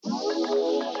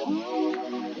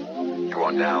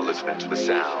are now listening to the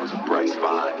sounds of Bryce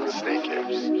and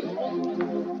Snakehips.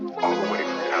 All the way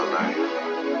from LA,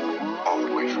 all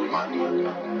the way from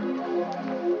London.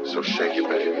 So shake it,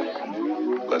 baby.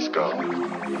 Let's go.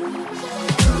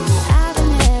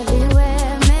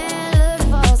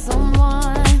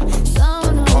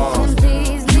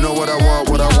 What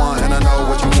I want, and I know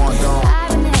what you want, don't. I've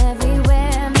been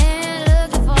everywhere, man,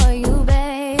 looking for you,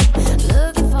 babe.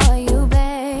 Looking for you,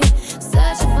 babe.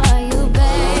 Searching for you,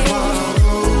 babe.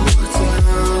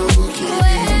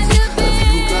 Where have you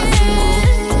been?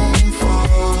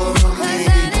 'Cause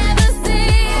I never see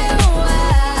you.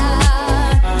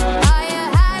 Are you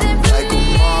hiding from like me?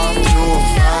 a moth to a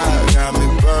fire, got me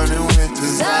burning with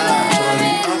desire.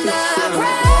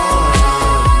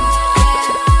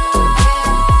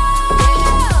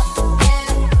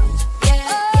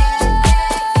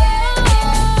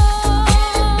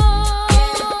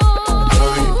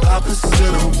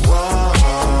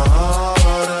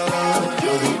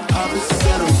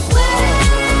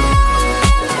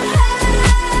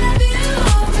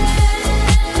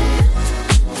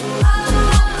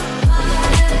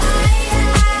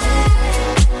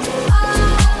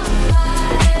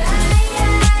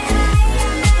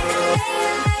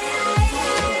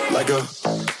 Like a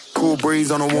cool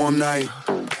breeze on a warm night.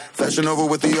 Fashion over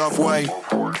with the off-white.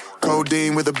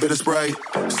 Codeine with a bit of Sprite.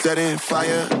 Setting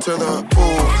fire to the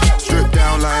pool. Strip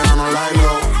down, lying on a light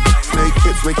low.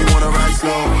 Snakehips make you wanna ride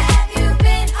slow.